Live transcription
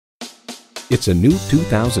It's a new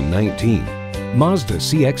 2019 Mazda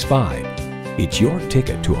CX-5. It's your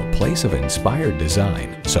ticket to a place of inspired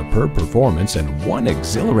design, superb performance, and one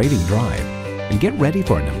exhilarating drive. And get ready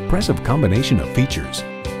for an impressive combination of features: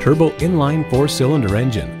 turbo inline 4-cylinder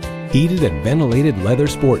engine, heated and ventilated leather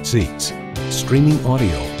sport seats, streaming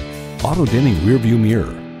audio, auto-dimming rearview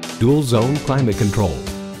mirror, dual-zone climate control,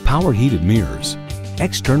 power heated mirrors,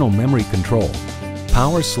 external memory control,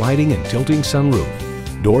 power sliding and tilting sunroof,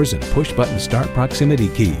 doors and push-button start proximity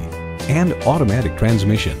key, and automatic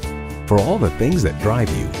transmission. For all the things that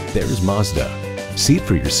drive you, there's Mazda. See it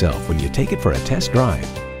for yourself when you take it for a test drive.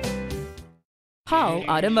 Hall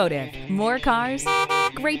Automotive. More cars,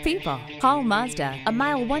 great people. Hall Mazda, a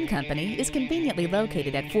MileOne company, is conveniently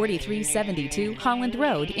located at 4372 Holland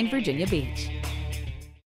Road in Virginia Beach.